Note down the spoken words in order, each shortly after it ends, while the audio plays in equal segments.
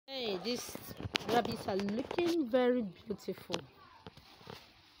Hey, these rabbits are looking very beautiful.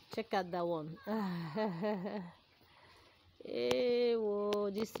 Check out that one. Hey, whoa,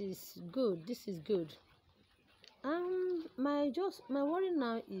 this is good. This is good. My worry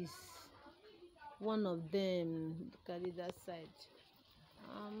now is one of them. Look at it that side.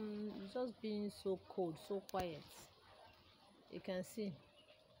 It's just being so cold, so quiet. You can see.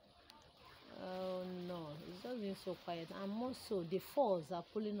 Oh no, it's just being so quiet. And more so, the falls are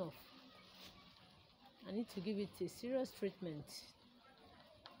pulling off. I need to give it a serious treatment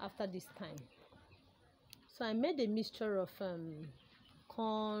after this time. So I made a mixture of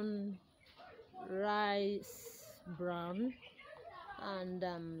corn, rice bran, and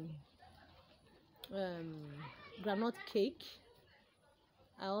granite cake.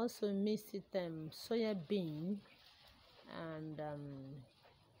 I also mixed it soya bean and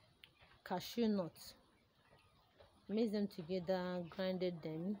cashew nuts. Mix them together, grinded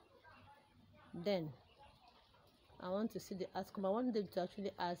them. Then I want to see the outcome. I want them to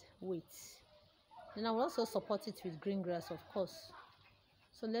actually add weight. Then I will also support it with green grass, of course.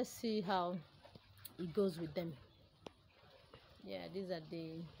 So let's see how it goes with them. Yeah, these are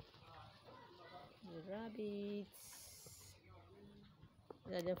the rabbits.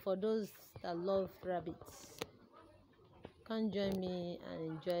 And then for those that love rabbits, come join me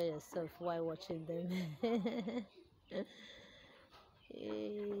and enjoy yourself while watching them.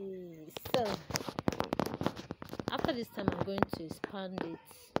 So after this time, I'm going to expand it,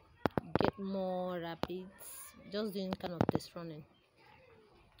 get more rabbits, just doing kind of test running,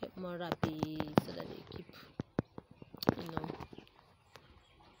 get more rabbits so that they keep,